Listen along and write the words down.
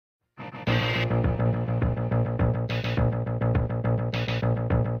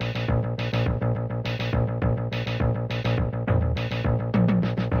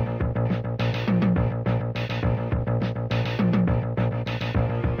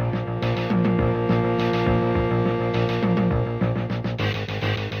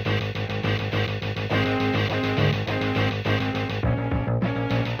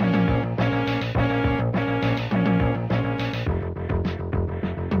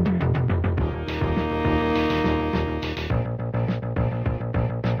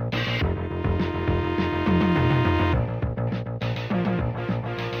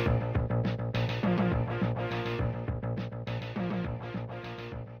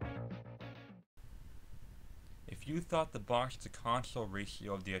if you thought the box to console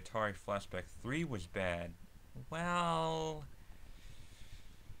ratio of the Atari Flashback 3 was bad, well,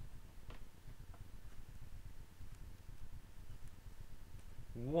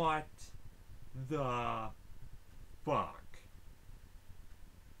 what the fuck?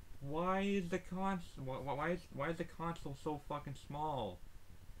 Why is the why is the console so fucking small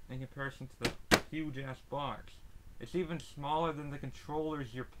in comparison to the huge ass box? It's even smaller than the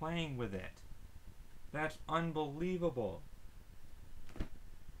controllers you're playing with it. That's unbelievable.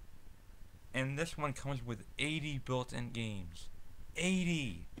 And this one comes with 80 built-in games.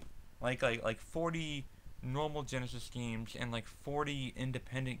 80! Like 40 normal Genesis games and like 40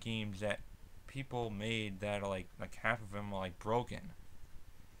 independent games that people made that are like half of them are like broken.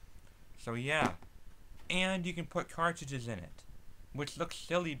 So yeah. And you can put cartridges in it. Which looks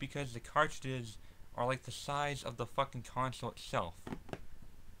silly because the cartridges are like the size of the fucking console itself.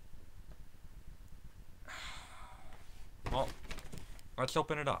 Well, let's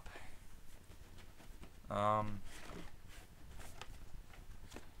open it up. Oh,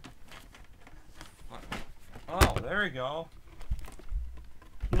 there we go.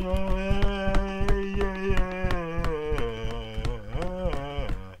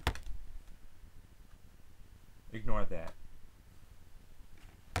 Ignore that.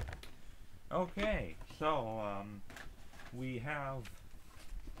 Okay, so we have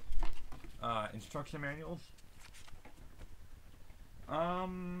instruction manuals.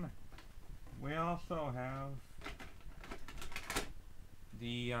 We also have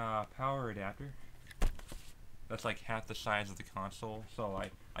the power adapter. That's like half the size of the console. So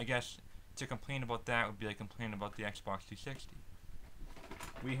I guess to complain about that would be like complaining about the Xbox 360.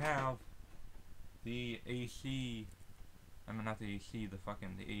 We have the AC. I mean, not the AC. The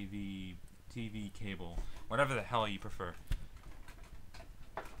AV TV cable. Whatever the hell you prefer.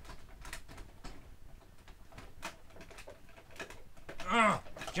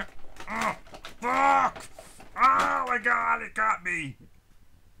 Fuck! Oh my god, it got me!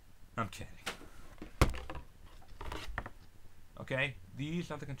 I'm kidding. Okay, these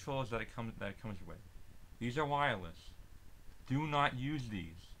are the controllers that it comes with. These are wireless. Do not use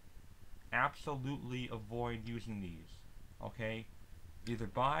these. Absolutely avoid using these. Okay? Either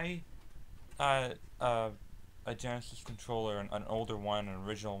buy a Genesis controller, an older one, an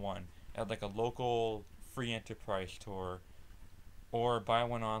original one, at like a local free enterprise store, or buy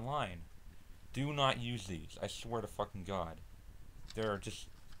one online. Do not use these. I swear to fucking God. They're just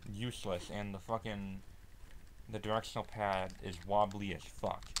useless, and the directional pad is wobbly as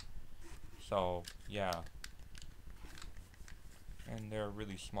fuck. So, yeah. And they're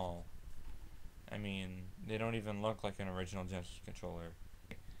really small. I mean, they don't even look like an original Genesis controller.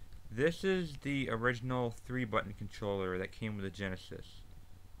 This is the original 3-button controller that came with the Genesis.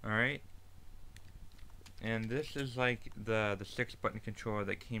 Alright? And this is like the 6-button controller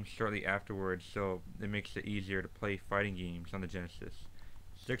that came shortly afterwards, so it makes it easier to play fighting games on the Genesis.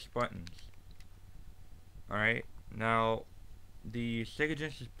 6 buttons. Alright, now the Sega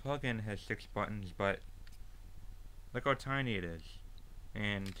Genesis Plug-in has 6 buttons, but look how tiny it is.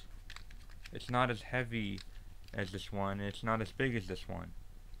 And it's not as heavy as this one, and it's not as big as this one.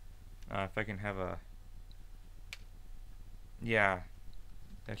 If I can have a... Yeah,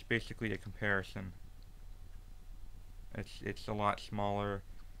 that's basically a comparison. It's a lot smaller,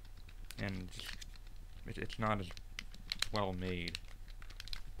 and it's not as well made.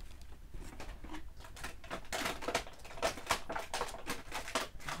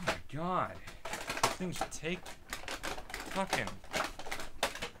 Oh my god, these things take fucking.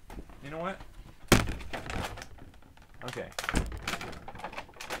 You know what? Okay.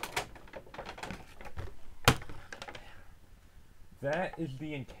 That is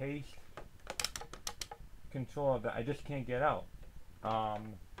the encased controller that I just can't get out.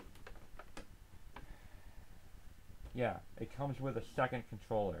 Yeah, it comes with a second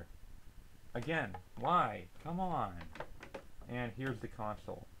controller. Again, why? Come on. And here's the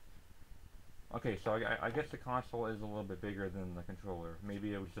console. Okay, so I guess the console is a little bit bigger than the controller.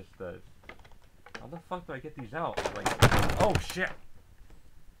 Maybe it was just the... How the fuck do I get these out? Like, oh shit!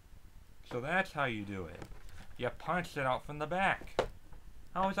 So that's how you do it. You punch it out from the back.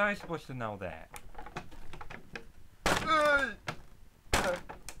 How was I supposed to know that?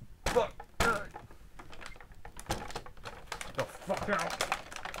 Fuck! The fuck out!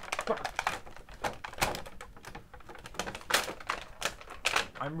 Fuck!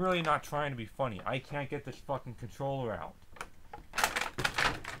 I'm really not trying to be funny. I can't get this fucking controller out.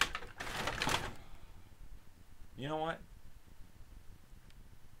 You know what?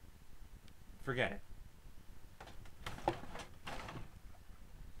 Forget it.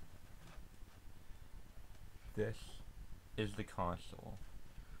 This is the console.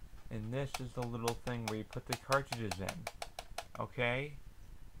 And this is the little thing where you put the cartridges in. Okay?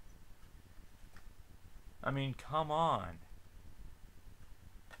 I mean, come on.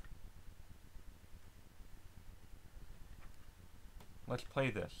 Let's play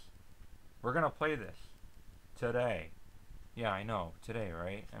this. We're gonna play this. Today. Yeah, I know. Today,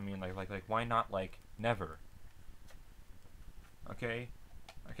 right? I mean, like, why not, like, never? Okay?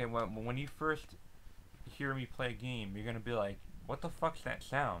 Okay, well, when you first hear me play a game, you're gonna be like, what the fuck's that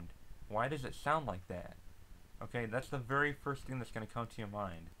sound? Why does it sound like that? Okay, that's the very first thing that's gonna come to your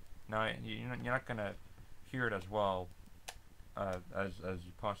mind. Now, you're not gonna hear it as well as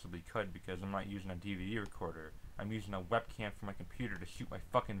you possibly could, because I'm not using a DVD recorder. I'm using a webcam from my computer to shoot my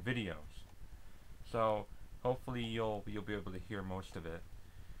fucking videos. So hopefully you'll be able to hear most of it.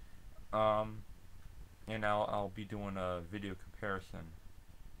 And I'll be doing a video comparison.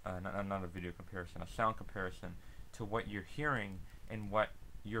 Not a video comparison, a sound comparison to what you're hearing and what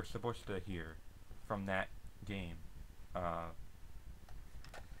you're supposed to hear from that game.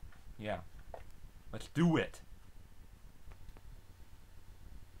 Yeah. Let's do it!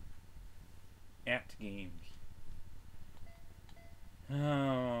 At games.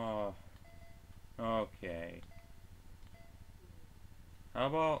 Oh. Okay. How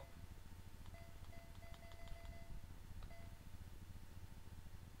about...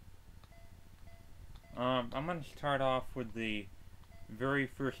 I'm gonna start off with the very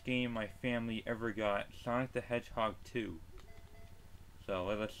first game my family ever got, Sonic the Hedgehog 2. So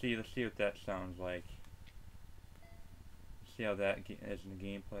let's see what that sounds like. See how that is in the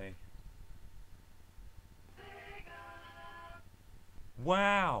gameplay.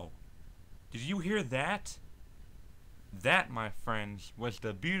 Wow! Did you hear that? That, my friends, was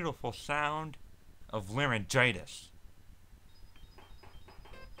the beautiful sound of laryngitis.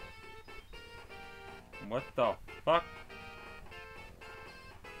 What the fuck?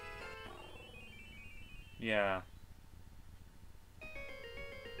 Yeah.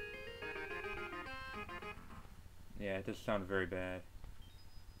 Yeah, it does sound very bad.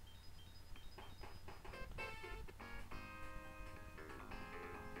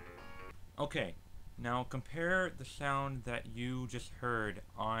 Okay, now compare the sound that you just heard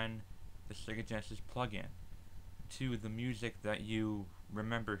on the Sega Genesis Plug-in to the music that you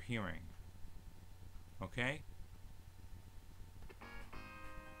remember hearing. Okay?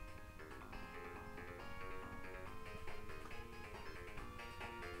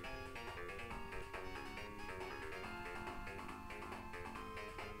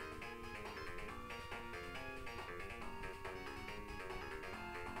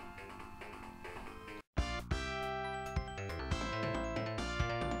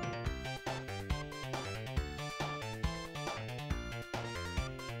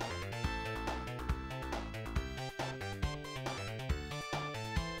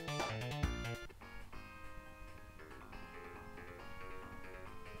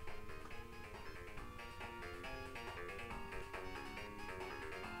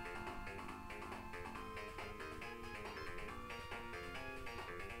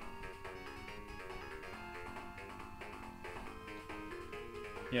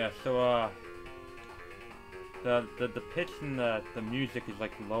 Yeah, so the pitch in the music is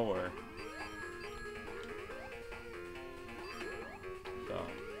like lower. So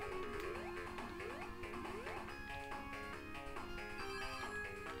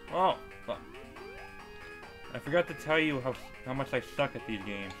oh fuck. I forgot to tell you how much I suck at these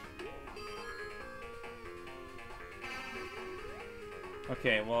games.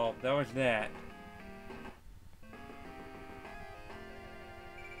 Okay, well that was that.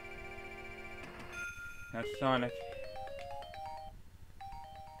 That's Sonic.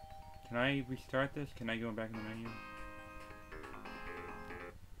 Can I restart this? Can I go back in the menu?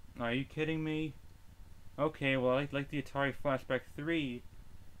 Are you kidding me? Okay, well, like the Atari Flashback 3,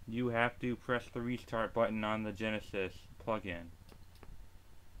 you have to press the restart button on the Genesis plug-in.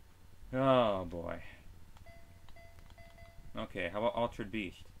 Oh boy. Okay, how about Altered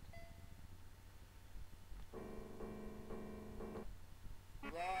Beast?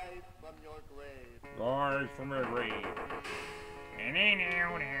 Rise from your grave. Rise from your grave.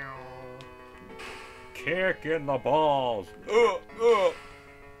 Kick in the balls.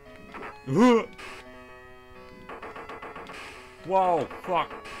 Whoa,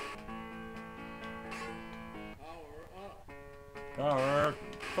 fuck. Power up. Power,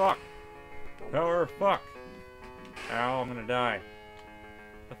 fuck. Power, fuck. Ow, I'm gonna die.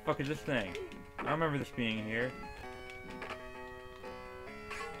 The fuck is this thing? I remember this being here.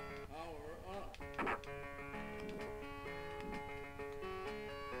 Power up.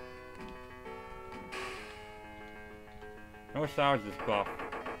 I wish I was this buff.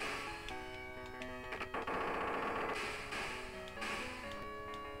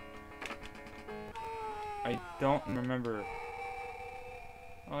 I don't remember.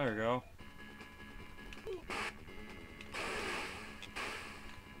 Oh, there we go.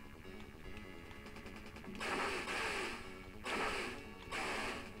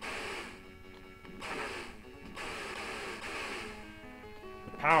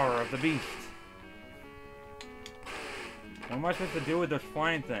 The power of the beast. What am I supposed to do with those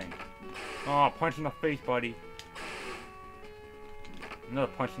flying things? Oh, punch in the face, buddy. Another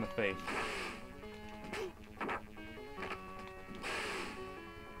punch in the face.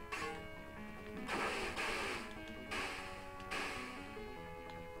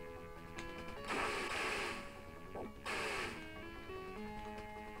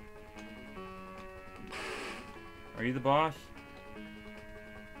 Are you the boss?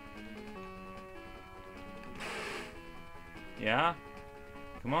 Yeah?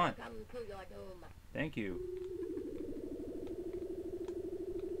 Come on. Come to your doom. Thank you.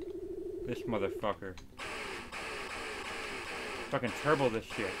 This motherfucker. Fucking turbo this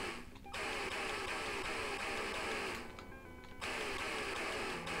shit.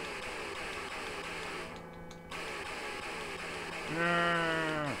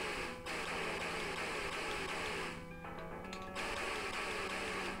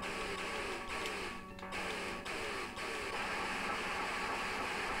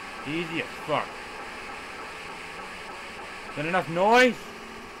 Easy as fuck. Is that enough noise?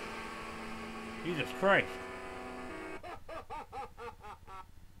 Jesus Christ.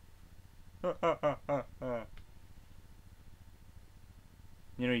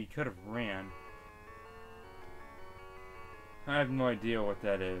 You know, you could have ran. I have no idea what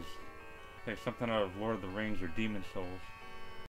that is. Okay, something out of Lord of the Rings or Demon Souls.